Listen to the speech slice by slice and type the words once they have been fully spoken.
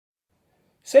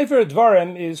Sefer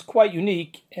Dvarim is quite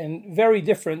unique and very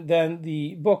different than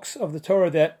the books of the Torah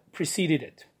that preceded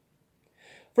it.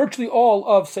 Virtually all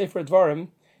of Sefer Dvarim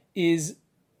is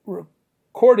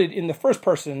recorded in the first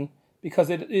person because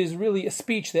it is really a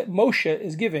speech that Moshe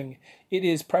is giving. It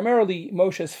is primarily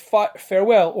Moshe's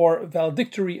farewell or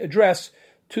valedictory address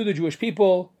to the Jewish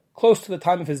people, close to the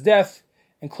time of his death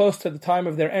and close to the time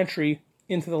of their entry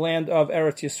into the land of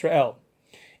Eretz Yisrael.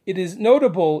 It is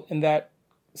notable in that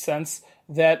sense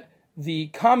that the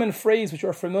common phrase which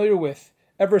we're familiar with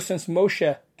ever since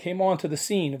Moshe came onto the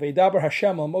scene, Veidaber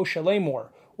Hashem al Moshe Lemor,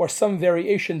 or some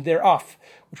variation thereof,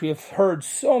 which we have heard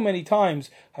so many times,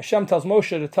 Hashem tells Moshe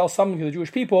to tell something to the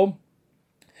Jewish people,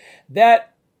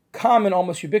 that common,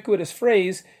 almost ubiquitous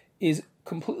phrase is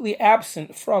completely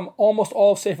absent from almost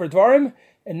all of Sefer Dvarim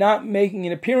and not making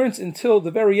an appearance until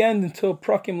the very end, until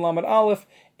Prakim Lamed Aleph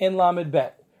and Lamed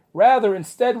Bet. Rather,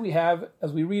 instead we have,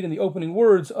 as we read in the opening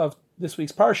words of this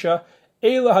week's Parsha,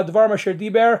 Eila HaDvarim Asher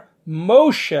Diber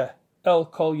Moshe El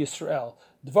Kol Yisrael.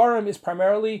 Dvarim is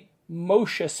primarily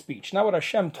Moshe's speech, not what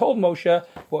Hashem told Moshe,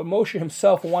 but what Moshe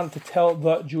himself wanted to tell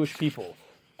the Jewish people.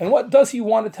 And what does he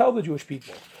want to tell the Jewish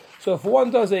people? So if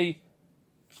one does a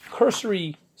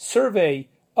cursory survey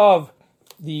of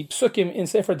the psukim in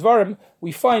Sefer Dvarim,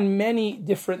 we find many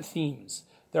different themes.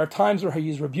 There are times where he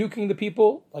is rebuking the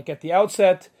people, like at the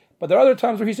outset, but there are other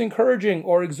times where he's encouraging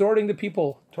or exhorting the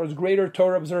people towards greater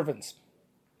Torah observance.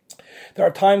 There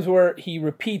are times where he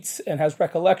repeats and has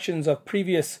recollections of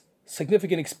previous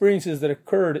significant experiences that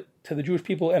occurred to the Jewish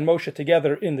people and Moshe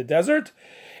together in the desert.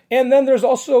 And then there's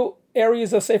also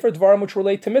areas of Sefer Dvarim which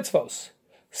relate to mitzvos.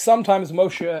 Sometimes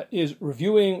Moshe is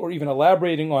reviewing or even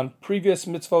elaborating on previous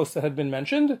mitzvos that had been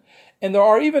mentioned. And there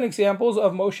are even examples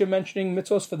of Moshe mentioning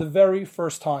mitzvos for the very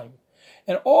first time.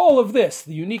 And all of this,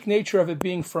 the unique nature of it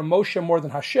being from Moshe more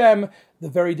than Hashem, the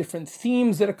very different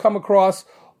themes that have come across,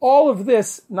 all of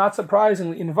this, not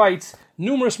surprisingly, invites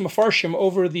numerous mafarshim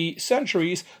over the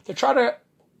centuries to try to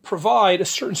provide a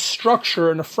certain structure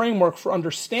and a framework for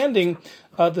understanding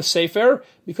the Sefer,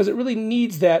 because it really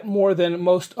needs that more than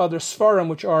most other Sfarim,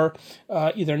 which are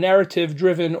either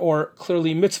narrative-driven or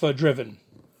clearly mitzvah-driven.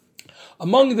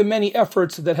 Among the many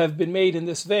efforts that have been made in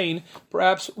this vein,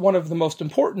 perhaps one of the most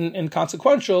important and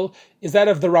consequential is that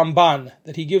of the Ramban,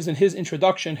 that he gives in his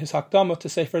introduction, his Hakdama to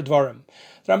Sefer Dvarim.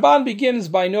 The Ramban begins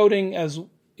by noting, as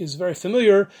is very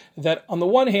familiar, that on the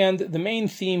one hand, the main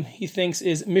theme he thinks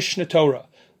is Mishnah Torah.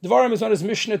 Dvarim is known as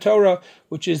Mishnah Torah,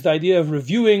 which is the idea of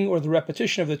reviewing or the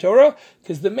repetition of the Torah,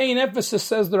 because the main emphasis,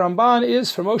 says the Ramban,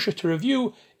 is for Moshe to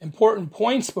review important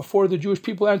points before the Jewish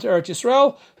people enter Eretz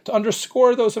Yisrael, to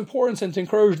underscore those importance and to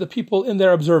encourage the people in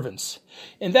their observance.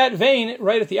 In that vein,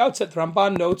 right at the outset, the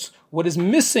Ramban notes what is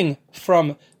missing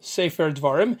from Sefer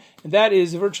Dvarim, and that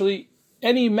is virtually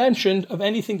any mention of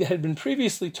anything that had been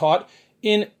previously taught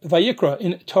in Vayikra,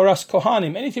 in Torah's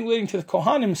Kohanim. Anything relating to the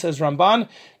Kohanim, says Ramban,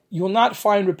 you will not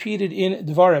find repeated in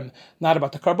Dvarim. Not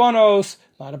about the Karbanos,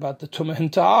 not about the Tumah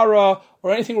and Ta'ara,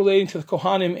 or anything relating to the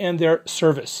Kohanim and their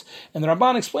service. And the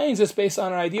Ramban explains this based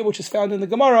on an idea which is found in the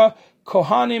Gemara,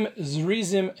 Kohanim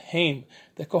Zrizim Heim.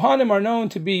 The Kohanim are known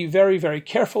to be very, very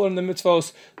careful in the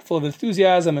mitzvos, full of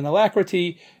enthusiasm and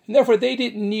alacrity, and therefore they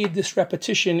didn't need this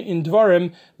repetition in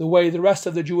Dvarim the way the rest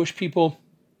of the Jewish people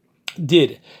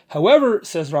did. However,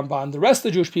 says Ramban, the rest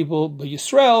of the Jewish people,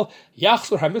 Yisrael,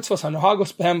 Yachzor HaMitzvos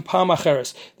HaNohagos Behem Pam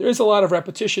Acheres. There is a lot of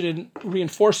repetition and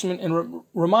reinforcement and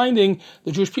reminding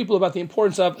the Jewish people about the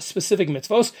importance of specific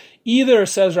mitzvos. Either,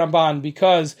 says Ramban,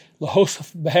 because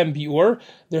Lahos Behem Biur,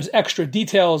 there's extra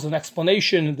details and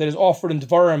explanation that is offered in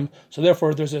Dvarim, so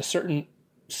therefore there's a certain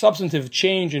substantive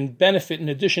change and benefit and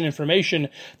addition information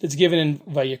that's given in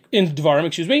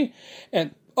Dvarim,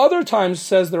 And other times,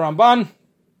 says the Ramban,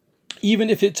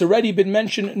 even if it's already been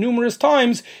mentioned numerous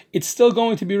times, it's still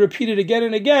going to be repeated again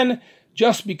and again,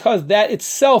 just because that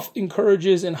itself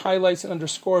encourages and highlights and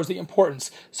underscores the importance.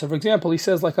 So, for example, he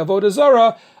says, like Avodah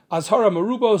Zarah, Azhara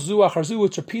Marubo Zu Achar Zu,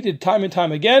 it's repeated time and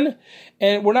time again,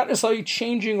 and we're not necessarily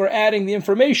changing or adding the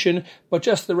information, but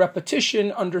just the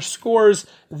repetition underscores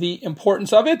the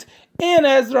importance of it. And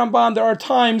as the Ramban, there are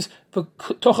times,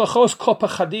 sometimes,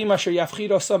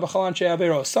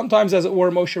 as it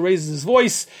were, Moshe raises his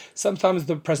voice, sometimes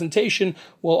the presentation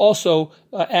will also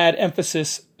add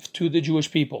emphasis to the Jewish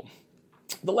people.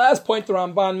 The last point the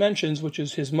Ramban mentions, which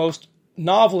is his most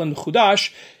novel and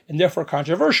chudash, and therefore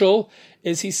controversial,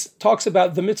 is he talks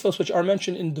about the mitzvahs which are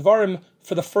mentioned in Dvarim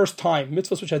for the first time,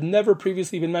 mitzvahs which had never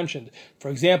previously been mentioned. For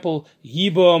example,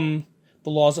 Yibum, the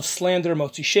laws of slander,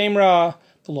 Motzi Shemra,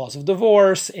 the laws of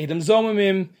divorce, Edom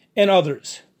Zomimim, and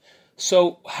others.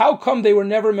 So how come they were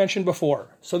never mentioned before?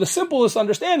 So the simplest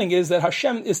understanding is that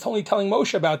Hashem is only telling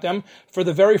Moshe about them for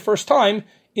the very first time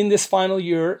in this final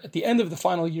year, at the end of the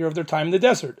final year of their time in the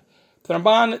desert. The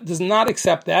Ramban does not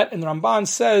accept that, and the Ramban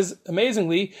says,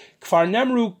 amazingly, Kfar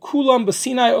Nemru Kulam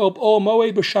B'Sinai Ol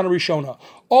Moed B'Shana Rishona.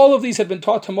 All of these had been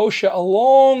taught to Moshe a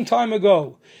long time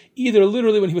ago, either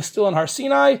literally when he was still on Har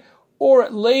Sinai, or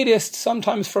at latest,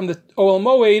 sometimes from the Ol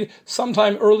Moed,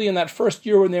 sometime early in that first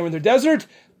year when they were in the desert,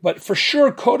 but for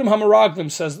sure, Kodem HaMeraglim,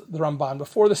 says the Ramban,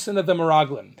 before the sin of the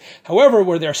Meraglim. However,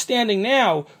 where they're standing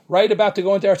now, right about to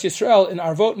go into Eretz Yisrael, in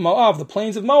Arvot Moav, the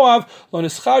plains of Moav, Lo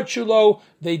Nischad Shulo,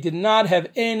 they did not have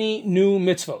any new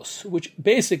mitzvos, which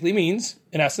basically means,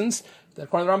 in essence, that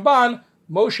according to the Ramban,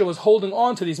 Moshe was holding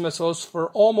on to these mitzvos for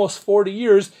almost 40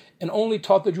 years and only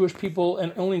taught the Jewish people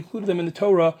and only included them in the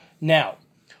Torah now.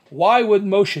 Why would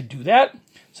Moshe do that?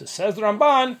 So says the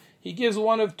Ramban, he gives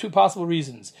one of two possible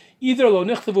reasons. Either lo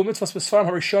nichtavu mitzvos b'sfarim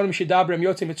harishonim shedabrem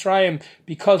yotzei Mitzrayim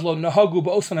because lo nahagu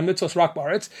ba'osan mitzvos rak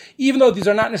ba'aretz, even though these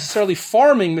are not necessarily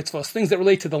farming mitzvos, things that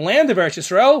relate to the land of Eretz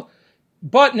Yisrael,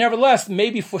 but nevertheless,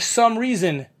 maybe for some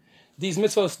reason, these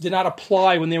mitzvos did not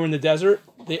apply when they were in the desert.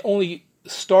 They only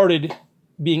started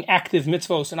being active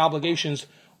mitzvos and obligations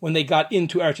when they got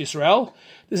into Eretz Yisrael.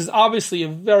 This is obviously a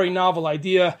very novel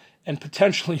idea and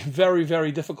potentially very,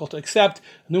 very difficult to accept.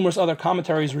 Numerous other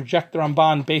commentaries reject the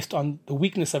Ramban based on the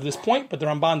weakness of this point, but the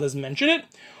Ramban doesn't mention it.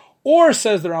 Or,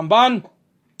 says the Ramban,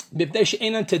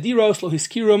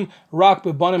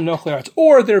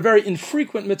 or they're very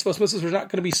infrequent mitzvahs. Mitzvahs are not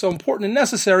going to be so important and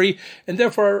necessary, and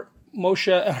therefore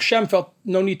Hashem felt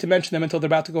no need to mention them until they're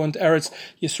about to go into Eretz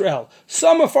Yisrael.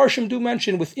 Some Mefarshim do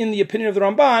mention, within the opinion of the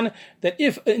Ramban, that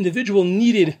if an individual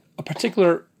needed a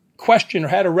particular question or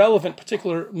had a relevant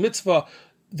particular mitzvah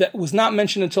that was not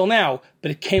mentioned until now, but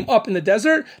it came up in the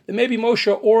desert, then maybe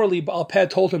Moshe orally Baal Peh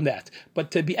told him that. But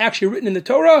to be actually written in the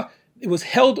Torah, it was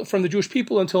held from the Jewish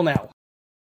people until now.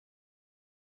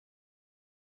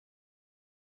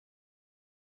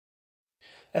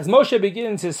 As Moshe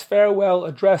begins his farewell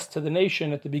address to the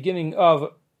nation at the beginning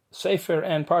of Sefer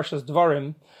and Parshas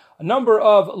Dvarim, a number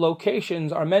of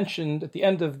locations are mentioned at the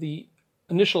end of the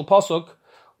initial pasuk,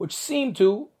 which seem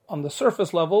to, on the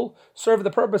surface level, serve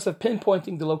the purpose of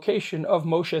pinpointing the location of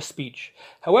Moshe's speech.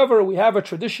 However, we have a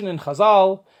tradition in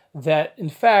Chazal that, in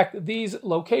fact, these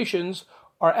locations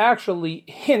are actually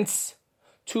hints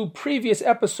to previous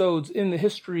episodes in the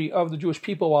history of the Jewish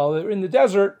people while they were in the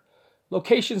desert,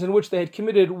 locations in which they had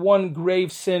committed one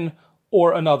grave sin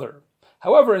or another.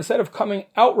 However, instead of coming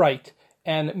outright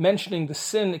and mentioning the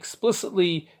sin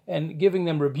explicitly and giving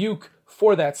them rebuke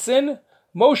for that sin,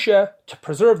 Moshe, to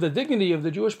preserve the dignity of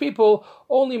the Jewish people,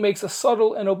 only makes a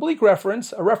subtle and oblique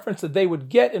reference, a reference that they would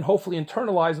get and hopefully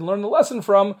internalize and learn the lesson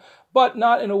from, but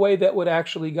not in a way that would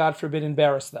actually, God forbid,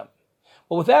 embarrass them.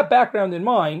 Well, with that background in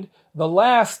mind, the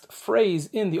last phrase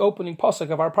in the opening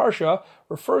pasuk of our parsha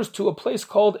refers to a place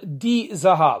called Di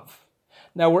Zahav.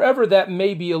 Now, wherever that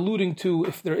may be alluding to,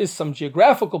 if there is some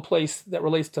geographical place that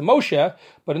relates to Moshe,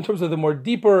 but in terms of the more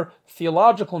deeper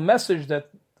theological message that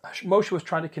Moshe was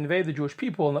trying to convey to the Jewish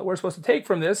people and that we're supposed to take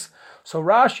from this, so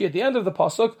Rashi at the end of the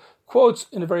pasuk quotes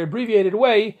in a very abbreviated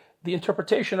way the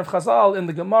interpretation of Chazal in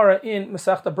the Gemara in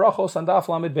Masechta Brachos and Daf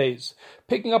Lamed Beis.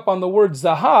 Picking up on the word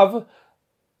Zahav,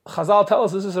 Chazal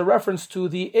tells us this is a reference to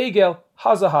the Egel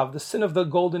Hazahav, the sin of the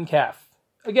golden calf.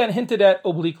 Again, hinted at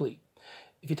obliquely.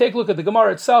 If you take a look at the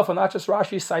Gemara itself and not just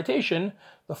Rashi's citation,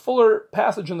 the fuller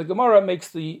passage in the Gemara makes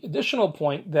the additional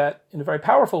point that, in a very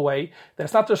powerful way, that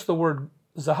it's not just the word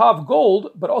Zahav,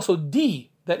 gold, but also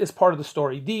Di, that is part of the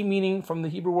story. Di meaning from the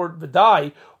Hebrew word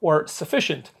V'dai, or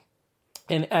sufficient.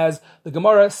 And as the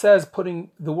Gemara says,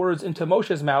 putting the words into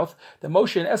Moshe's mouth, that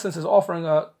Moshe in essence is offering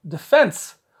a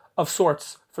defense of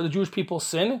sorts for the Jewish people's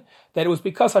sin, that it was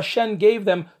because Hashem gave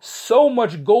them so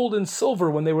much gold and silver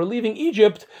when they were leaving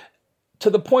Egypt, to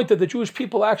the point that the Jewish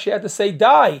people actually had to say,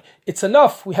 die, it's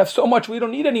enough, we have so much, we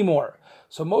don't need any more.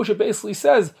 So Moshe basically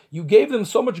says, you gave them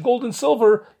so much gold and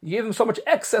silver, you gave them so much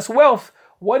excess wealth,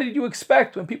 what did you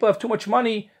expect? When people have too much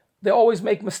money, they always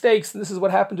make mistakes, and this is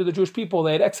what happened to the Jewish people.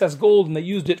 They had excess gold and they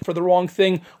used it for the wrong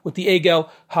thing with the Egel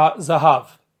HaZahav.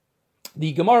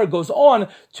 The Gemara goes on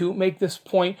to make this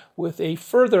point with a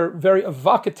further very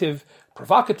provocative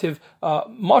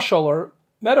mashal or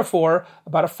metaphor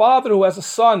about a father who has a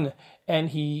son,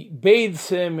 and he bathes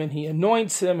him, and he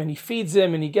anoints him, and he feeds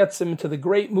him, and he gets him into the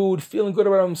great mood, feeling good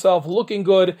about himself, looking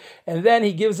good, and then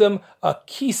he gives him a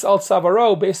kis al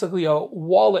tzavaro, basically a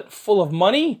wallet full of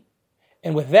money,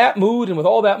 and with that mood and with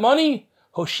all that money,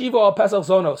 hoshivo al pesach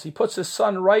zonos, he puts his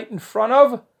son right in front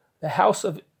of the house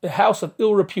of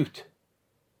ill repute.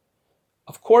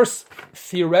 Of course,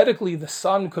 theoretically, the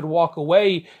son could walk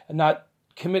away and not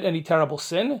commit any terrible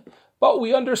sin, but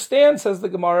we understand, says the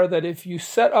Gemara, that if you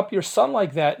set up your son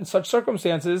like that in such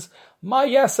circumstances, ma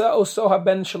yasa oso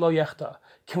haben shelo yechta.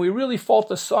 Can we really fault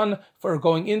the son for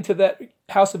going into that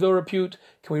house of ill repute?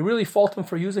 Can we really fault him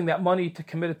for using that money to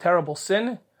commit a terrible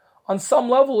sin? On some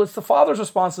level, it's the father's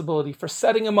responsibility for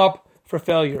setting him up for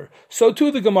failure. So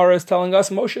too the Gemara is telling us,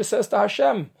 Moshe says to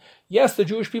Hashem, yes, the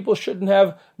Jewish people shouldn't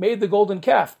have made the golden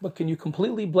calf, but can you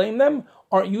completely blame them?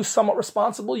 Aren't you somewhat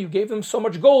responsible? You gave them so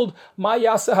much gold. Ma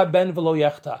yasa haben v'lo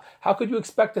yechta. How could you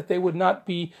expect that they would not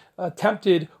be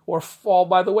tempted or fall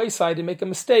by the wayside and make a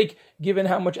mistake, given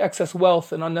how much excess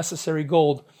wealth and unnecessary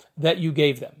gold that you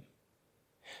gave them?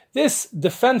 This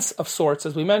defense of sorts,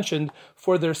 as we mentioned,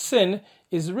 for their sin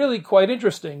is really quite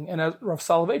interesting. And as Rav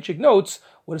Soloveitchik notes,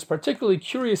 what is particularly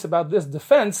curious about this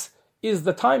defense is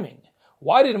the timing.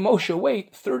 Why did Moshe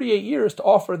wait 38 years to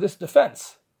offer this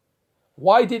defense?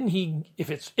 Why didn't he,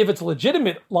 if it's a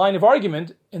legitimate line of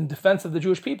argument in defense of the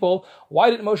Jewish people,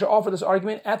 why didn't Moshe offer this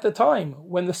argument at the time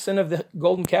when the sin of the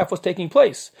golden calf was taking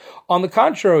place? On the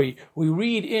contrary, we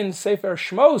read in Sefer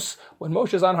Shmos, when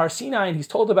Moshe is on Har Sinai and he's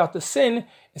told about the sin,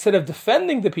 instead of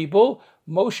defending the people,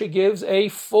 Moshe gives a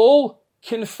full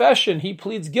confession. He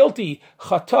pleads guilty.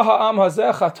 Chata ha'am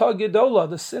hazeh chata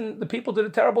gedola. The people did a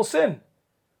terrible sin.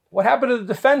 What happened to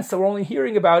the defense that we're only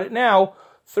hearing about it now,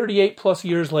 38 plus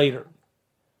years later?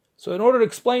 So in order to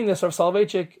explain this, Rav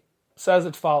Soloveitchik says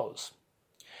it follows.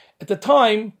 At the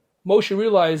time, Moshe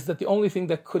realized that the only thing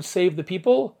that could save the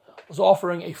people was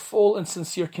offering a full and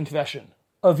sincere confession,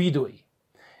 a vidui.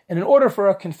 And in order for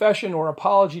a confession or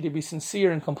apology to be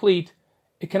sincere and complete,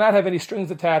 it cannot have any strings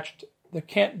attached. There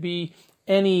can't be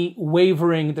any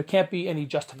wavering. There can't be any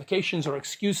justifications or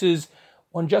excuses.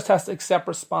 One just has to accept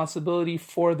responsibility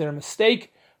for their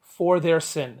mistake, for their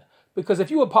sin. Because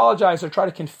if you apologize or try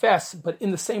to confess, but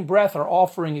in the same breath are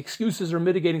offering excuses or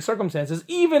mitigating circumstances,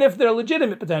 even if they're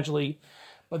legitimate potentially,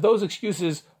 but those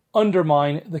excuses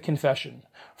undermine the confession.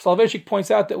 Soloveitchik points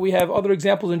out that we have other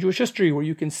examples in Jewish history where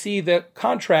you can see the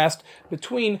contrast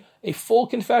between a full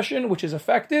confession, which is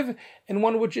effective, and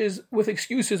one which is with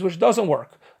excuses, which doesn't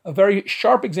work. A very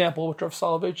sharp example, which Rav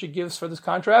Soloveitchik gives for this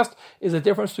contrast, is the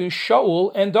difference between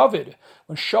Shaul and David.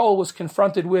 When Shaul was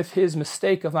confronted with his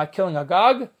mistake of not killing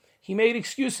Agag, he made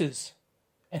excuses,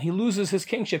 and he loses his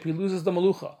kingship, he loses the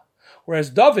Malucha. Whereas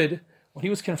David, when he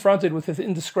was confronted with his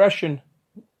indiscretion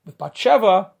with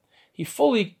Bathsheba, he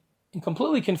fully and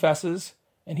completely confesses,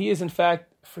 and he is in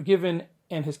fact forgiven,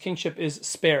 and his kingship is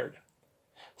spared.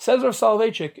 Says Rav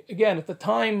Soloveitchik, again, at the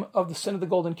time of the sin of the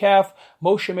golden calf,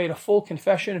 Moshe made a full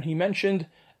confession, and he mentioned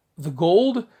the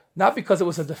gold, not because it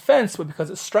was a defense, but because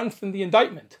it strengthened the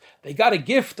indictment. They got a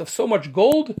gift of so much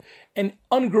gold, and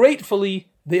ungratefully,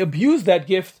 they abused that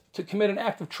gift to commit an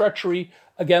act of treachery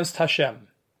against Hashem.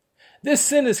 This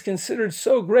sin is considered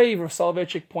so grave, Rav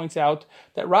Soloveitchik points out,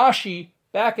 that Rashi,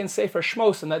 back in Sefer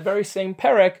Shmos, in that very same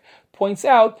perek, points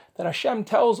out that Hashem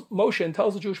tells Moshe and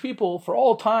tells the Jewish people, for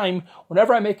all time,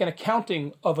 whenever I make an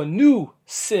accounting of a new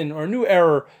sin or a new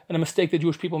error and a mistake the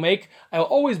Jewish people make, I will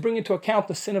always bring into account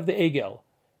the sin of the Egel.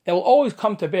 That will always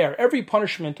come to bear. Every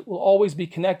punishment will always be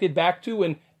connected back to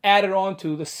and added on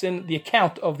to the sin, the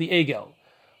account of the Egel.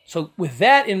 So with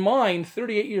that in mind,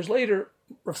 38 years later,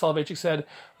 Rav Soloveitchik said,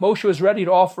 Moshe was ready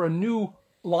to offer a new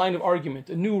line of argument,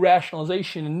 a new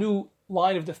rationalization, a new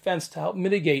line of defense to help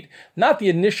mitigate not the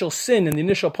initial sin and the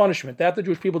initial punishment that the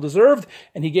Jewish people deserved,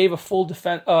 and he gave a full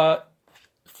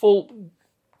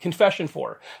confession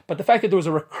for, but the fact that there was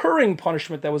a recurring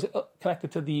punishment that was connected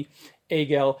to the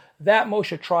Egel, that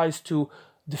Moshe tries to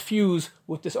diffuse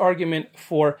with this argument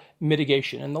for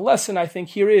mitigation. And the lesson, I think,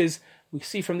 here is we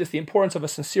see from this the importance of a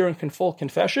sincere and full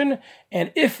confession,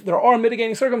 and if there are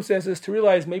mitigating circumstances, to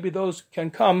realize maybe those can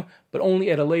come, but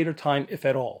only at a later time, if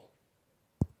at all.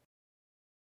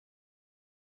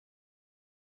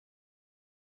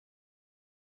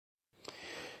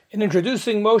 In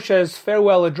introducing Moshe's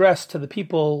farewell address to the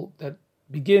people that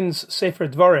begins Sefer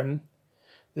Dvarim,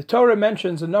 the Torah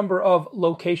mentions a number of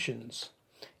locations.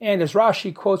 And as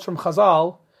Rashi quotes from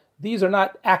Chazal, these are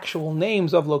not actual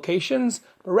names of locations,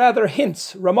 but rather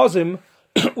hints, ramazim,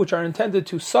 which are intended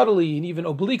to subtly and even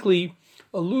obliquely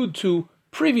allude to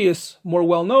previous, more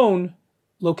well-known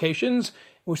locations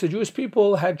in which the Jewish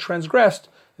people had transgressed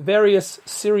various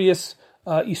serious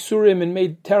isurim and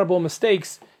made terrible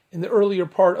mistakes in the earlier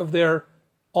part of their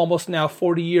almost now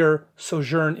 40-year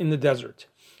sojourn in the desert.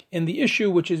 And the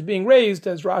issue which is being raised,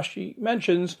 as Rashi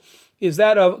mentions, is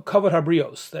that of kavod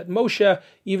habrios, that Moshe,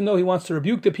 even though he wants to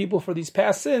rebuke the people for these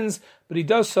past sins, but he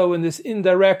does so in this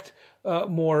indirect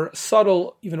more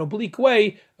subtle, even oblique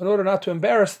way in order not to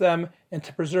embarrass them and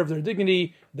to preserve their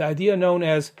dignity, the idea known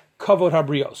as kavod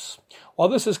habrios. While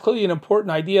this is clearly an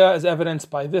important idea as evidenced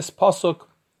by this pasuk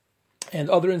and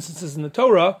other instances in the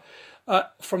Torah,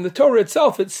 from the Torah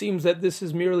itself it seems that this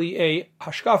is merely a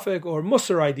hashkafic or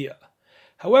musar idea.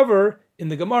 However, in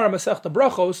the Gemara Masechta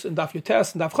Brachos, in Daf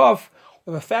Yutes and Daf Chaf,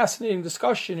 we have a fascinating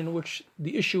discussion in which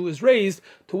the issue is raised,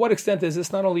 to what extent is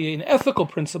this not only an ethical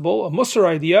principle, a musar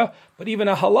idea, but even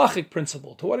a halachic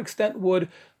principle? To what extent would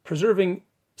preserving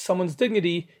someone's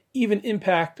dignity even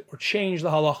impact or change the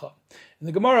halacha? And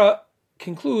the Gemara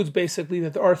concludes basically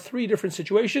that there are three different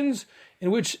situations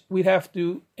in which we'd have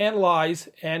to analyze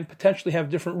and potentially have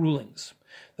different rulings.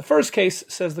 The first case,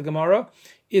 says the Gemara,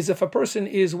 is if a person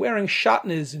is wearing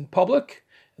shatnez in public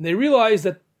and they realize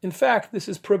that in fact this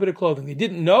is prohibited clothing. They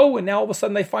didn't know, and now all of a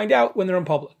sudden they find out when they're in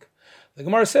public. The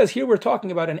Gemara says here we're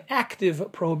talking about an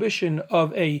active prohibition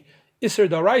of a Isser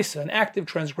Daraisa, an active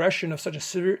transgression of such a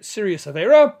serious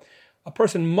Avera. A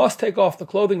person must take off the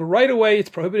clothing right away. It's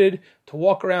prohibited to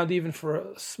walk around even for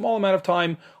a small amount of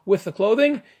time with the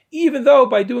clothing, even though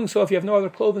by doing so, if you have no other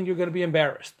clothing, you're going to be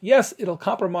embarrassed. Yes, it'll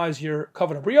compromise your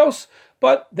kavod habrios,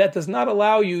 but that does not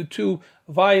allow you to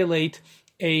violate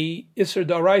a Isser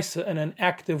Daraisa in an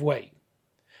active way.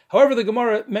 However, the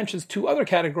Gemara mentions two other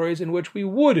categories in which we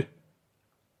would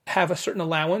have a certain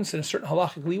allowance and a certain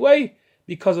halachic leeway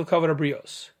because of kavod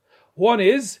habrios. One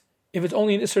is if it's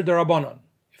only an Isser Darabanan.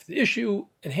 If the issue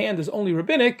at hand is only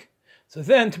rabbinic, so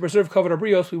then to preserve kavod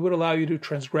habrios, we would allow you to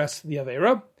transgress the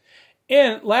Aveira.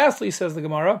 And lastly, says the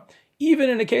Gemara, even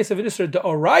in the case of an Isser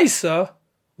D'oraisa,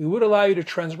 we would allow you to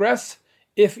transgress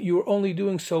if you were only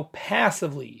doing so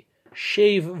passively.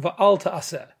 Shave va'al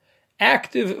ta'aseh.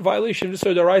 Active violation of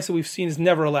Isser D'oraisa we've seen is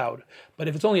never allowed. But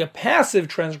if it's only a passive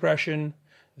transgression,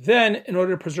 then in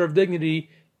order to preserve dignity,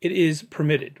 it is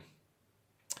permitted.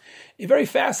 A very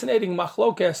fascinating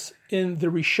machlokes in the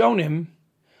Rishonim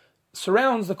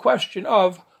surrounds the question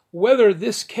of whether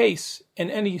this case and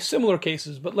any similar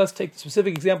cases, but let's take the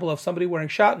specific example of somebody wearing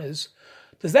shatnez,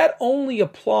 does that only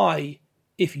apply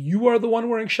if you are the one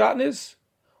wearing shatnez?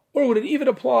 Or would it even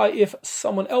apply if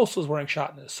someone else was wearing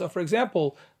shatnez? So for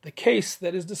example, the case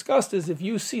that is discussed is if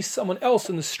you see someone else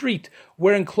in the street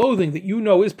wearing clothing that you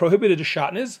know is prohibited to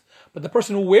shatnez, but the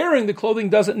person wearing the clothing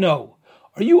doesn't know.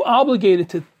 Are you obligated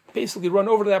to basically run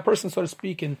over to that person, so to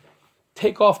speak, and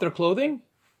take off their clothing,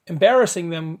 embarrassing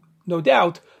them, no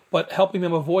doubt, but helping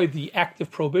them avoid the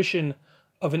active prohibition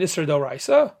of an Isser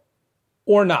D'oraisa,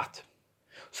 or not?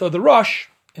 So the Rosh,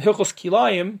 in Hilchos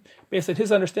Kilayim, based on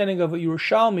his understanding of a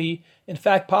Yerushalmi, in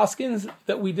fact, paskins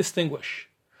that we distinguish.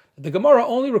 The Gemara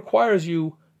only requires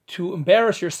you to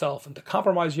embarrass yourself and to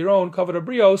compromise your own kavod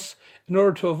habrios in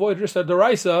order to avoid Isser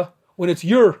D'oraisa when it's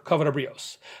your kavod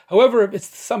habrios. However, if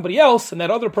it's somebody else and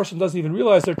that other person doesn't even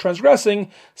realize they're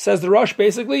transgressing, says the Rosh,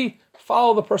 basically,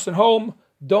 follow the person home,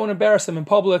 don't embarrass him in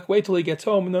public, wait till he gets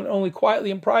home, and then only quietly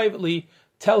and privately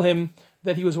tell him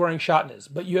that he was wearing shatnez.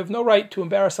 But you have no right to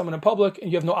embarrass someone in public,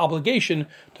 and you have no obligation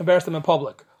to embarrass them in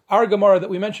public. Our Gemara that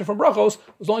we mentioned from Brachos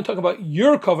was only talking about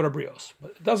your kavod habrios,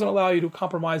 but it doesn't allow you to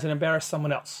compromise and embarrass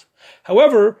someone else.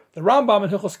 However, the Rambam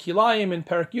in Hilchos Kilayim in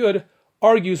Perek Yud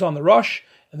argues on the Rosh,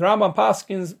 and the Rambam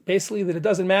paskins basically that it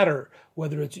doesn't matter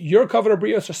whether it's your kavod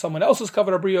habrios or someone else's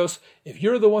kavod habrios. If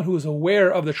you're the one who is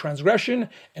aware of the transgression,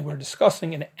 and we're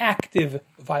discussing an active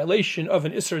violation of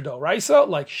an Isser D'oraisa,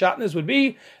 like shatnez would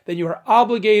be, then you are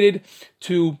obligated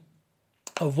to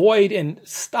avoid and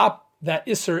stop that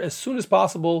Isser as soon as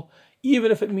possible,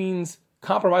 even if it means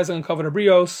compromising on kavod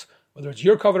habrios, whether it's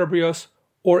your kavod habrios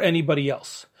or anybody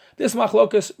else. This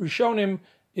machlokas Rishonim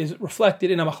is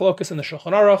reflected in a machlokas in the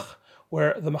Shulchan Aruch,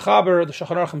 where the Mechaber, the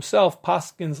Shulchan Aruch himself,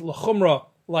 paskins l'chumra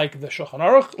like the Shulchan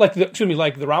Aruch, like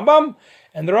the Rambam,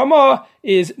 and the Ramah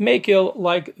is mekil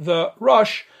like the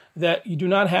Rosh, that you do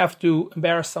not have to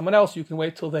embarrass someone else. You can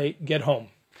wait till they get home.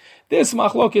 This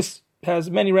machlokes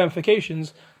has many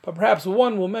ramifications, but perhaps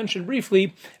one we'll mention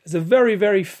briefly is a very,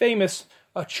 very famous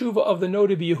tshuva of the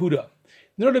Noda B'Yehuda.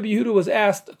 The Noda B'Yehuda was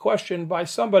asked a question by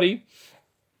somebody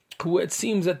who it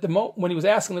seems at when he was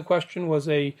asking the question was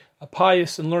a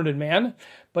pious and learned man,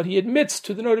 but he admits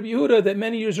to the Noda B'Yehuda that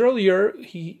many years earlier,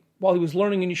 while he was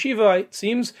learning in yeshiva, it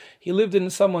seems, he lived in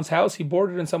someone's house, he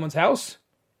boarded in someone's house.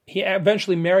 He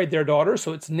eventually married their daughter,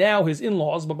 so it's now his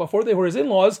in-laws, but before they were his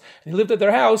in-laws, and he lived at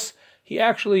their house, he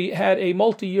actually had a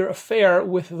multi-year affair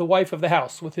with the wife of the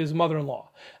house, with his mother-in-law.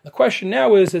 The question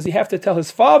now is, does he have to tell his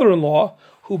father-in-law,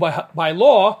 who by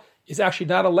law is actually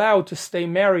not allowed to stay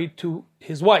married to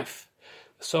his wife?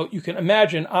 So you can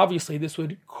imagine, obviously, this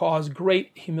would cause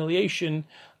great humiliation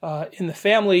in the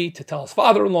family to tell his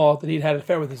father-in-law that he'd had an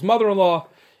affair with his mother-in-law.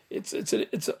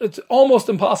 It's almost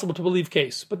impossible to believe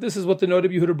case, but this is what the Noda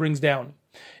B'Yehuda brings down.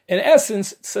 In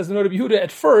essence, says the Noda B'Yehuda,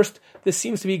 at first, this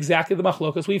seems to be exactly the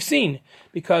machlokas we've seen,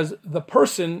 because the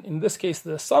person, in this case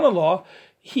the son-in-law,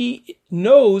 he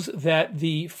knows that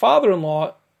the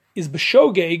father-in-law is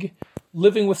b'shogeg,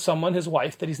 living with someone, his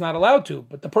wife, that he's not allowed to,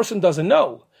 but the person doesn't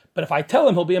know. But if I tell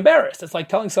him, he'll be embarrassed. It's like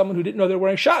telling someone who didn't know they're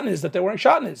wearing shatnez that they're wearing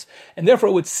shatnez. And therefore,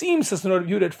 it would seem, says the Noda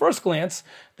B'Yehuda at first glance,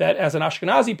 that as an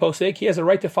Ashkenazi posek, he has a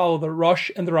right to follow the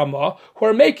Rosh and the Ramah, who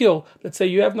are mekil, that say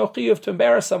you have no chiyuv to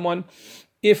embarrass someone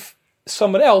if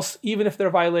someone else, even if they're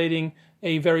violating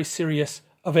a very serious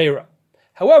aveira.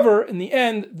 However, in the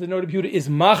end, the Noda B'Yehuda is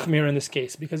machmir in this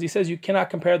case, because he says you cannot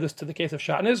compare this to the case of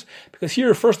shatnez, because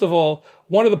here, first of all,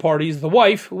 one of the parties, the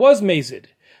wife, was mazid.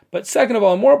 But second of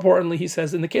all, and more importantly, he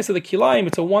says, in the case of the kilayim,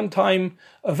 it's a one-time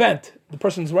event. The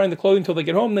person's wearing the clothing until they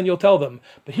get home, then you'll tell them.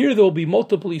 But here there will be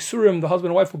multiple isurim. The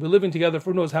husband and wife will be living together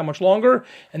for who knows how much longer.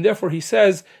 And therefore he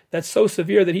says that's so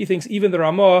severe that he thinks even the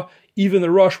Ramah, even the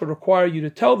Rosh would require you to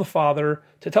tell the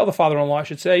father-in-law, I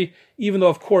should say, even though,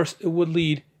 of course, it would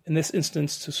lead, in this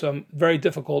instance, to some very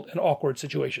difficult and awkward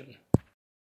situation.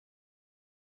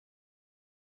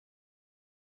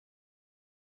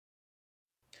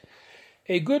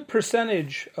 A good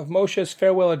percentage of Moshe's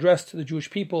farewell address to the Jewish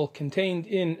people contained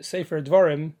in Sefer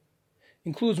Dvarim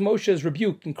includes Moshe's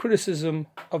rebuke and criticism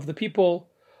of the people,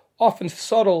 often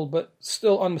subtle but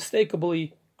still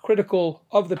unmistakably critical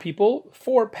of the people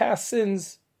for past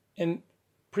sins and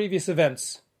previous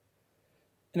events.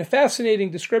 In a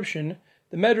fascinating description,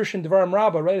 the Medrash in Dvarim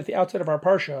Rabbah, right at the outset of our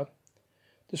Parsha,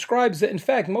 describes that in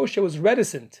fact Moshe was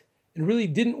reticent and really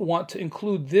didn't want to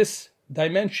include this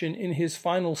dimension in his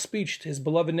final speech to his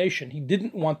beloved nation. He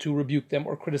didn't want to rebuke them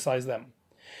or criticize them.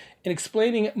 In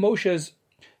explaining Moshe's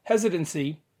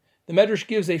hesitancy, the Medrash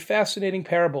gives a fascinating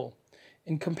parable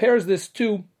and compares this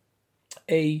to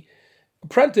an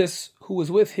apprentice who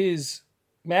was with his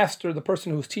master, the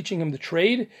person who was teaching him the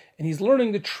trade, and he's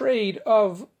learning the trade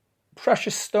of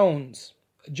precious stones,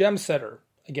 a gem setter,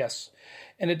 I guess.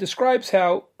 And it describes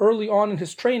how early on in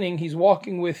his training he's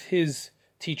walking with his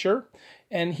teacher,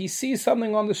 and he sees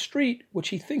something on the street which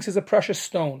he thinks is a precious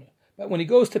stone. But when he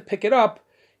goes to pick it up,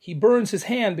 he burns his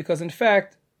hand because, in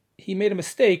fact, he made a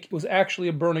mistake. It was actually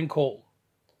a burning coal.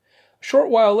 A short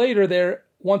while later, they're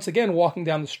once again walking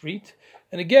down the street,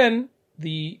 and again,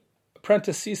 the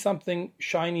apprentice sees something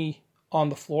shiny on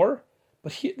the floor,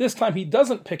 but this time he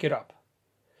doesn't pick it up.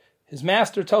 His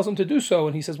master tells him to do so,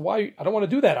 and he says, "Why? I don't want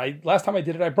to do that. Last time I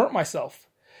did it, I burnt myself."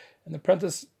 And the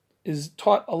apprentice is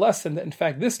taught a lesson that, in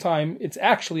fact, this time it's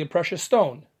actually a precious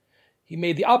stone. He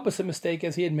made the opposite mistake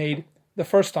as he had made the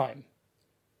first time.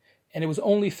 And it was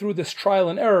only through this trial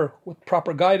and error, with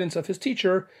proper guidance of his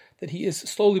teacher, that he is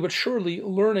slowly but surely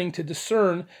learning to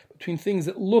discern between things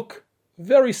that look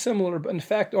very similar, but in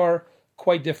fact are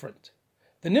quite different.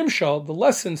 The Nimshal, the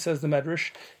lesson, says the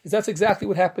Medrash, is that's exactly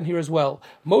what happened here as well.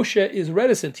 Moshe is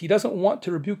reticent. He doesn't want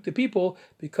to rebuke the people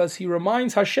because he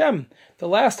reminds Hashem, the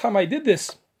last time I did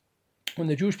this, when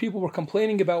the Jewish people were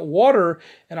complaining about water,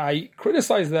 and I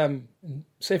criticized them in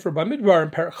Sefer Bamidbar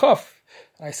and Perachaf,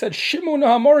 and I said, Shimu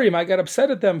Nahamorim, I got upset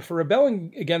at them for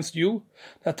rebelling against you.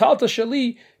 Natalta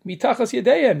Shali mitachas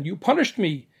yadayim, you punished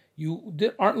me. You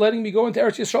aren't letting me go into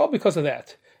Eretz Yisrael because of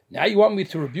that. Now you want me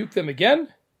to rebuke them again?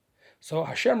 So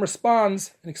Hashem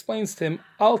responds and explains to him,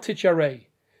 Al Ticharei,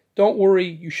 don't worry,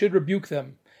 you should rebuke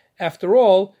them. After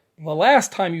all, the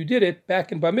last time you did it,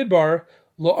 back in Bamidbar,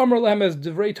 Lo amar lehem es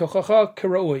divrei tochacha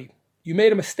karaui. You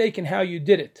made a mistake in how you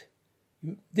did it.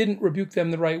 You didn't rebuke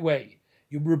them the right way.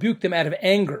 You rebuked them out of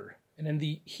anger. And in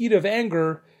the heat of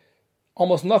anger,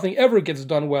 almost nothing ever gets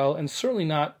done well, and certainly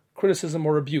not criticism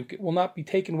or rebuke. It will not be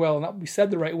taken well and not be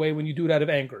said the right way when you do it out of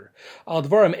anger. Al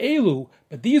dvarim elu,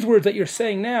 but these words that you're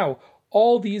saying now,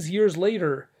 all these years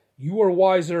later, you are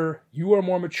wiser, you are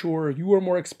more mature, you are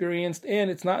more experienced,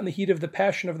 and it's not in the heat of the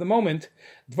passion of the moment.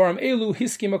 Dvarim elu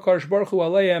hiskim HaKadosh Baruch Hu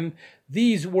aleim.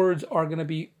 These words are going to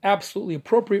be absolutely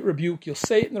appropriate rebuke. You'll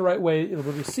say it in the right way. It'll be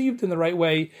received in the right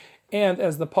way. And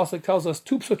as the pasuk tells us,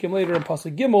 2 psukim later in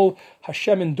pasuk Gimel,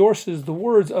 Hashem endorses the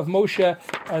words of Moshe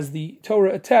as the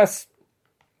Torah attests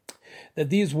that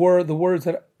these were the words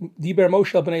that Diber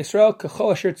Moshe al Bnei Yisrael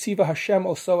kechol asher tziva Hashem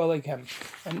oso eleihem.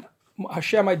 And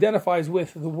Hashem identifies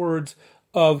with the words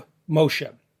of Moshe.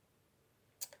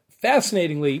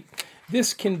 Fascinatingly,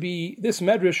 this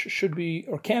medrash should be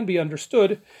or can be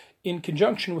understood in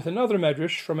conjunction with another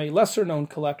medrash from a lesser-known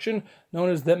collection known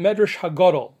as the Medrash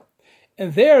Hagadol.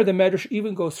 And there, the medrash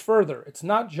even goes further. It's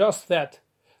not just that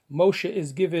Moshe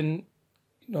is given,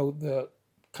 the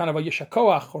kind of a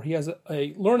yeshakoach, or he has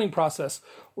a learning process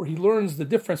where he learns the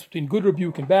difference between good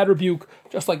rebuke and bad rebuke,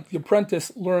 just like the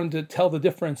apprentice learned to tell the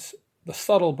difference, the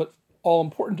subtle but all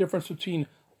important difference between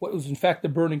what was in fact the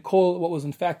burning coal, what was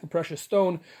in fact the precious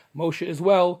stone. Moshe as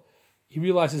well, he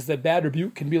realizes that bad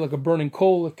rebuke can be like a burning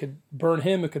coal. It could burn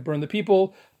him, it could burn the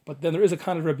people. But then there is a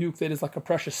kind of rebuke that is like a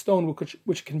precious stone,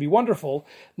 which can be wonderful.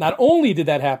 Not only did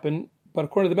that happen, but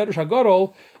according to the Medrash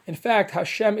HaGadol, in fact,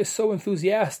 Hashem is so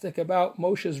enthusiastic about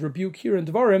Moshe's rebuke here in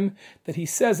Devarim that he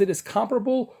says it is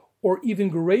comparable or even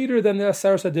greater than the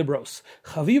Aseres HaDibros.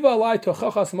 Chaviva alai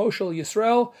tochachas Moshe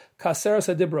Yisrael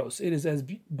ka'aseres HaDibros. It is as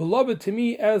beloved to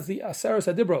me as the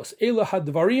Aseres HaDibros. Eila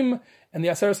HaDvarim and the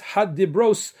Aseres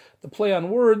HaDibros, the play on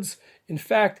words. In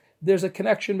fact, there's a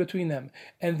connection between them.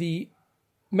 And the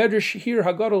Medrash here,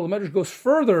 Hagadol, the Medrash goes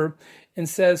further and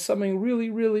says something really,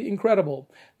 really incredible.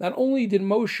 Not only did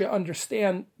Moshe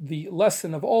understand the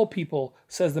lesson of all people,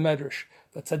 says the Medrash,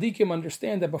 that tzaddikim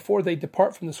understand that before they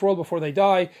depart from this world, before they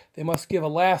die, they must give a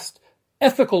last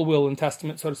ethical will and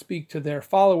testament, so to speak, to their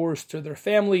followers, to their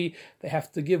family. They have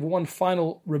to give one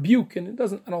final rebuke, and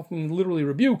I don't mean literally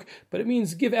rebuke, but it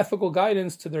means give ethical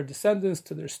guidance to their descendants,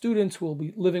 to their students who will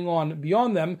be living on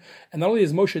beyond them. And not only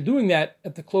is Moshe doing that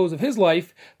at the close of his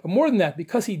life, but more than that,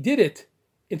 because he did it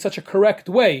in such a correct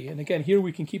way. And again, here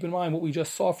we can keep in mind what we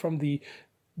just saw from the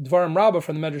Dvarim Rabbah,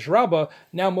 from the Medrash Rabbah.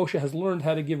 Now Moshe has learned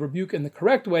how to give rebuke in the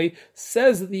correct way.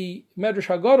 Says the Medrash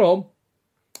HaGadol,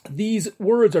 these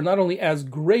words are not only as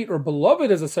great or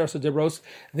beloved as Aseres HaDibros,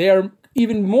 they are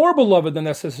even more beloved than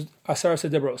Aseres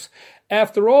HaDibros.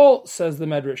 After all, says the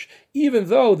Medrash, even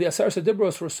though the Aseres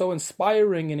HaDibros were so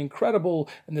inspiring and incredible,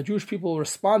 and the Jewish people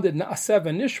responded Na'aseh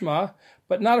v'nishma,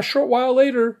 but not a short while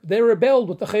later, they rebelled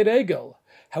with the Chet Egel.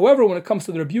 However, when it comes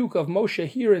to the rebuke of Moshe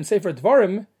here in Sefer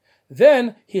Dvarim,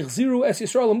 then Hichziru es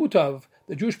Yisrael Mutav.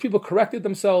 The Jewish people corrected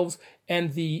themselves,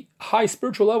 and the high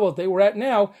spiritual level that they were at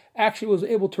now actually was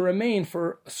able to remain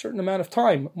for a certain amount of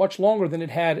time, much longer than it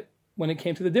had when it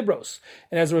came to the Dibros.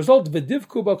 And as a result,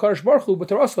 V'divku b'Kadosh Baruch Hu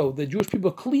b'Toraso, the Jewish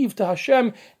people cleave to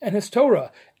Hashem and His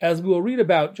Torah, as we will read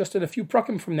about just in a few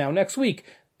prakim from now, next week.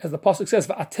 As the Pasuk says,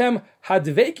 V'atem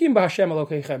hadveikim b'Hashem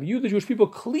Elokeichem. You, the Jewish people,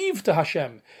 cleave to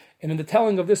Hashem. And in the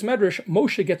telling of this Medrash,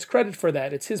 Moshe gets credit for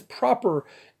that. It's his proper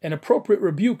and appropriate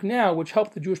rebuke now, which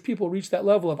helped the Jewish people reach that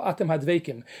level of Atem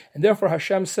Hadveikim. And therefore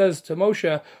Hashem says to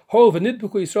Moshe, Ho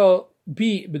v'nidbeku Yisrael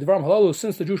bi b'dvarim halalu,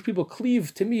 since the Jewish people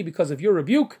cleave to me because of your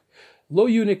rebuke, Lo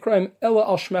yu nikraim ela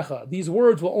al shmecha. These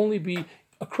words will only be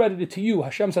accredited to you.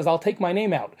 Hashem says, I'll take my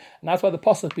name out. And that's why the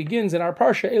pasuk begins in our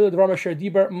parsha, Ela Dvarim Asher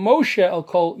Dibar Moshe El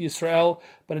Kol Yisrael,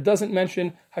 but it doesn't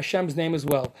mention Hashem's name as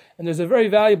well. And there's a very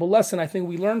valuable lesson I think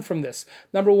we learn from this.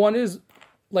 Number one is,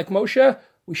 like Moshe,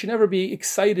 we should never be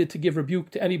excited to give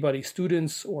rebuke to anybody,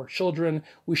 students or children.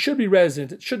 We should be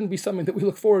resident. It shouldn't be something that we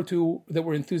look forward to, that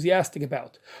we're enthusiastic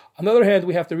about. On the other hand,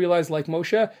 we have to realize, like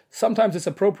Moshe, sometimes it's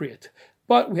appropriate.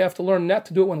 But we have to learn not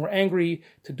to do it when we're angry,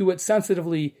 to do it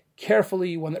sensitively,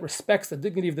 carefully, one that respects the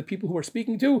dignity of the people who we're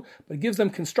speaking to, but gives them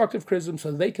constructive criticism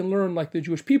so they can learn like the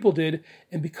Jewish people did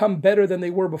and become better than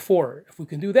they were before. If we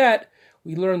can do that,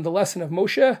 we learn the lesson of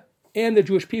Moshe and the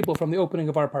Jewish people from the opening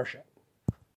of our parsha.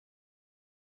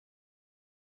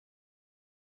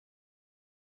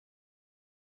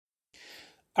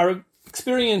 Our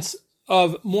experience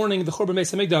of mourning the Churban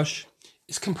Beis Hamikdash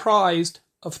is comprised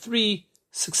of 3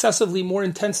 successively more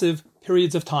intensive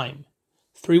periods of time.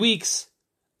 3 weeks,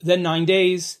 then 9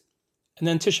 days, and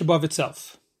then Tisha B'Av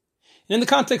itself. And in the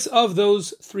context of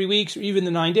those 3 weeks, or even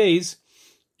the 9 days,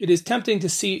 it is tempting to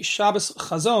see Shabbos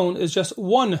Chazon as just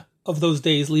one of those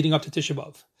days leading up to Tisha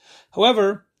B'Av.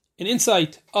 However, an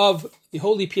insight of the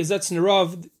holy Piazetz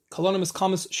Nerav, Kalonimus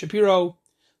Kamas Shapiro,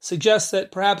 suggests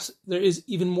that perhaps there is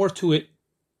even more to it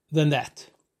than that.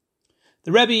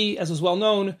 The Rebbe, as was well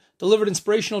known, delivered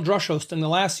inspirational drushos in the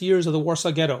last years of the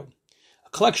Warsaw Ghetto, a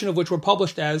collection of which were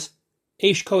published as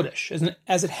Eish Kodesh.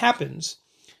 As it happens,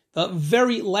 the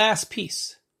very last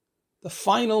piece, the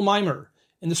final mimer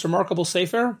in this remarkable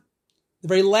sefer, the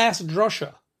very last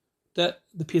drasha that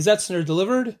the Piazetzner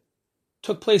delivered,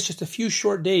 took place just a few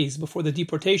short days before the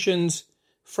deportations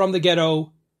from the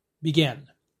ghetto began.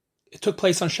 It took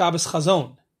place on Shabbos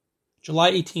Chazon,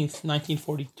 July 18th,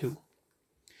 1942.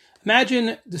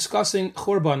 Imagine discussing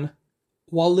Churban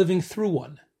while living through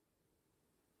one.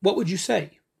 What would you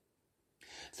say?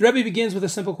 The Rebbe begins with a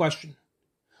simple question.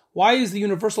 Why is the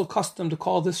universal custom to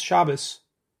call this Shabbos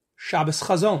Shabbos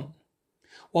Chazon?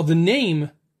 Well, the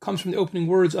name comes from the opening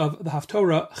words of the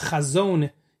Haftorah,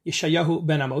 Chazon Yeshayahu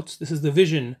ben Amotz. This is the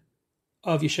vision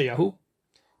of Yeshayahu.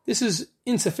 This is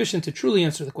insufficient to truly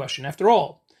answer the question. After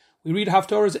all, We read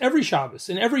Haftorahs every Shabbos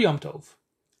and every Yom Tov.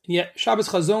 And yet Shabbos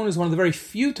Chazon is one of the very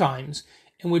few times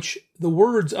in which the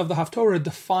words of the Haftorah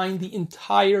define the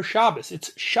entire Shabbos.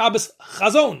 It's Shabbos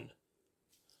Chazon.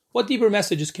 What deeper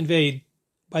message is conveyed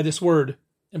by this word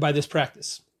and by this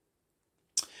practice?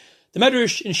 The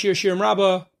Medrash in Shir Shirim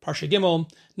Rabbah, Parsha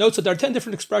Gimel, notes that there are 10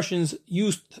 different expressions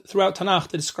used throughout Tanakh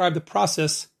to describe the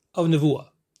process of nevuah,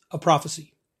 of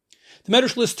prophecy. The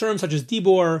Medrash lists terms such as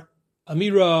dibor,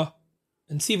 amira,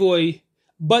 and sivoy,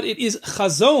 but it is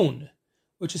chazon,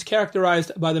 which is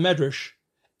characterized by the Medrash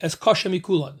as kasha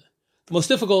mikulan, the most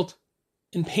difficult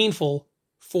and painful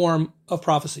form of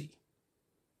prophecy.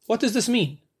 What does this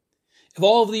mean? If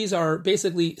all of these are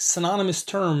basically synonymous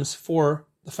terms for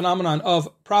the phenomenon of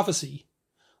prophecy,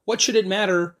 what should it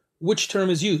matter which term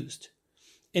is used?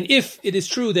 And if it is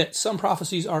true that some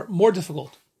prophecies are more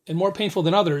difficult and more painful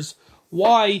than others,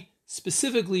 why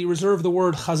specifically reserve the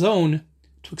word chazon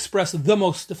to express the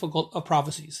most difficult of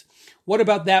prophecies? What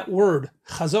about that word,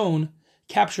 chazon,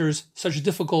 captures such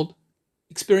difficult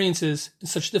experiences and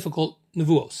such difficult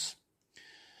nevuos?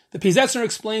 The Pizetzner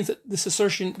explains that this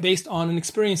assertion based on an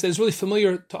experience that is really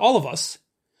familiar to all of us,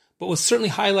 but was certainly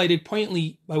highlighted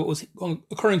poignantly by what was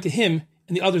occurring to him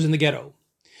and the others in the ghetto.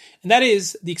 And that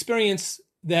is the experience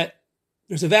that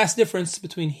there's a vast difference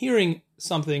between hearing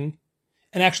something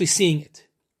and actually seeing it.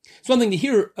 It's one thing to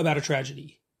hear about a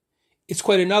tragedy. It's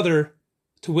quite another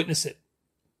to witness it.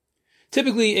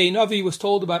 Typically, a Navi was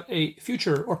told about a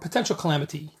future or potential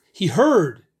calamity. He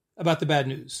heard about the bad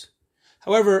news.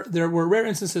 However, there were rare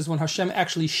instances when Hashem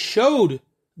actually showed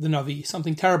the Navi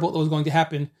something terrible that was going to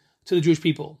happen to the Jewish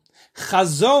people.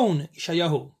 Chazon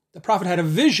Yeshayahu, the prophet had a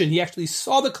vision. He actually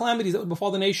saw the calamities that would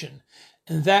befall the nation.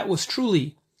 And that was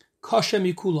truly kasha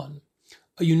mikulan,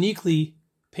 a uniquely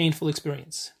painful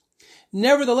experience.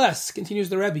 Nevertheless, continues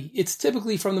the Rebbe, it's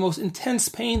typically from the most intense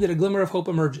pain that a glimmer of hope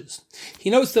emerges. He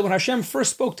notes that when Hashem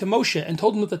first spoke to Moshe and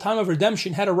told him that the time of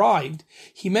redemption had arrived,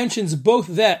 he mentions both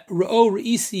that Re'o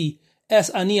Re'isi es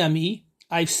ani ami,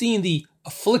 I've seen the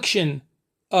affliction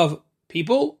of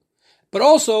people, but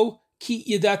also ki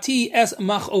yidati es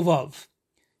mach ovav,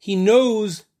 he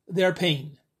knows their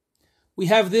pain. We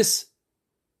have this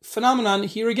phenomenon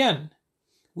here again.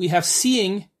 We have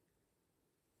seeing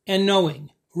and knowing.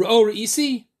 Re'o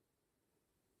re'isi,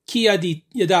 ki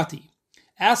yadati.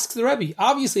 Asks the Rebbe,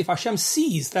 obviously if Hashem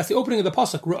sees, that's the opening of the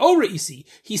pasuk, Re'o re'isi,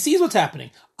 he sees what's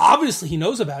happening. Obviously he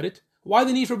knows about it. Why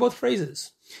the need for both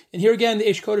phrases? And here again the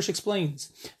Eish Kodesh explains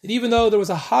that even though there was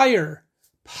a higher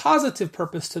positive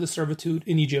purpose to the servitude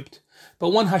in Egypt, but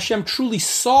one Hashem truly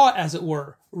saw, as it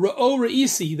were, Re'o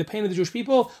re'isi, the pain of the Jewish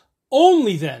people,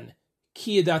 only then,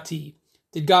 ki yadati,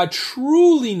 did God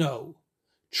truly know,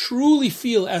 truly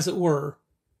feel, as it were,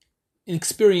 and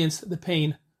experience the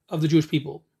pain of the Jewish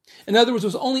people. In other words, it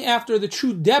was only after the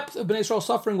true depth of Bnei Israel's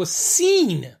suffering was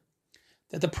seen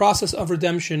that the process of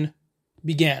redemption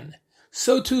began.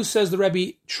 So too, says the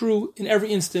Rebbe, true in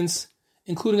every instance,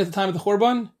 including at the time of the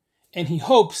Chorban, and he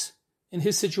hopes in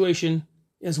his situation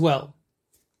as well.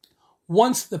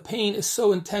 Once the pain is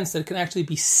so intense that it can actually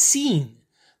be seen,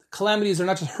 the calamities are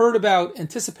not just heard about,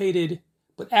 anticipated,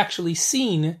 but actually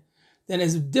seen, then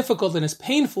as difficult and as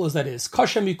painful as that is,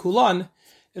 kasha mikulan,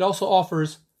 it also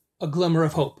offers a glimmer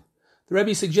of hope. The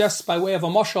Rebbe suggests, by way of a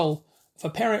mashal, if a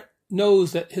parent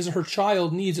knows that his or her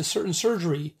child needs a certain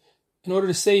surgery in order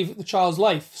to save the child's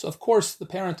life, so of course the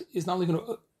parent is not only going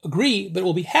to agree, but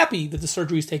will be happy that the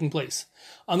surgery is taking place.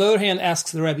 On the other hand,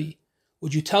 asks the Rebbe,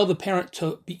 would you tell the parent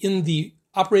to be in the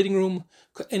operating room?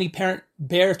 Could any parent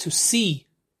bear to see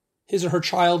his or her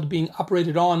child being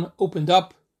operated on, opened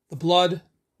up, the blood,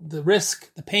 the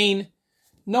risk, the pain?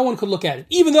 No one could look at it,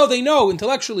 even though they know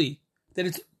intellectually that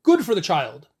it's good for the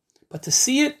child. But to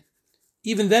see it,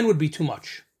 even then would be too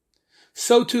much.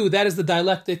 So too, that is the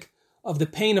dialectic of the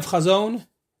pain of chazon,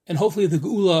 and hopefully the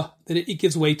geula that it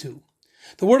gives way to.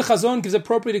 The word chazon gives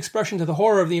appropriate expression to the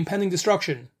horror of the impending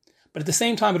destruction, but at the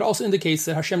same time it also indicates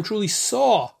that Hashem truly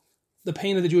saw the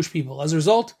pain of the Jewish people. As a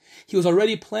result, he was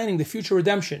already planning the future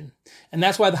redemption, and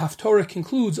that's why the Haftorah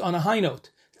concludes on a high note.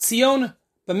 Tzion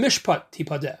b'mishpat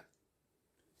tipadeh.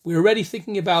 We're already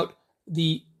thinking about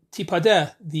the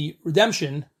tipadeh, the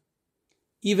redemption,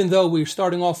 even though we're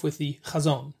starting off with the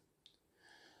chazon.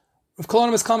 Rav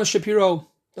Kalonymus Kalmas Shapiro,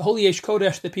 the holy Eish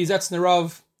Kodesh, the Pizetz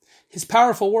Nerav, his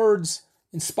powerful words,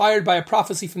 inspired by a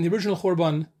prophecy from the original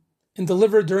Churban and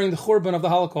delivered during the Churban of the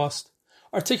Holocaust,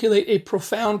 articulate a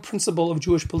profound principle of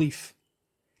Jewish belief.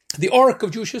 The arc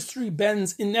of Jewish history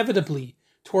bends inevitably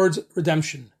towards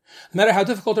redemption. No matter how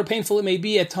difficult or painful it may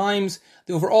be at times,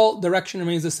 the overall direction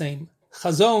remains the same.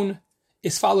 Chazon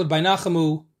is followed by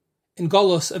Nachamu, and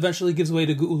Golos eventually gives way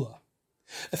to Geula.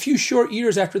 A few short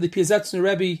years after the Piazetzner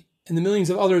Rebbe and the millions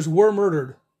of others were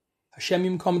murdered, Hashem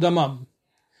Yimkom Damam,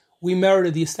 we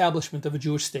merited the establishment of a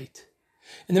Jewish state.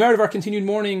 In the merit of our continued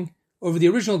mourning over the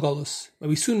original Golus, may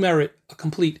we soon merit a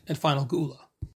complete and final Geula.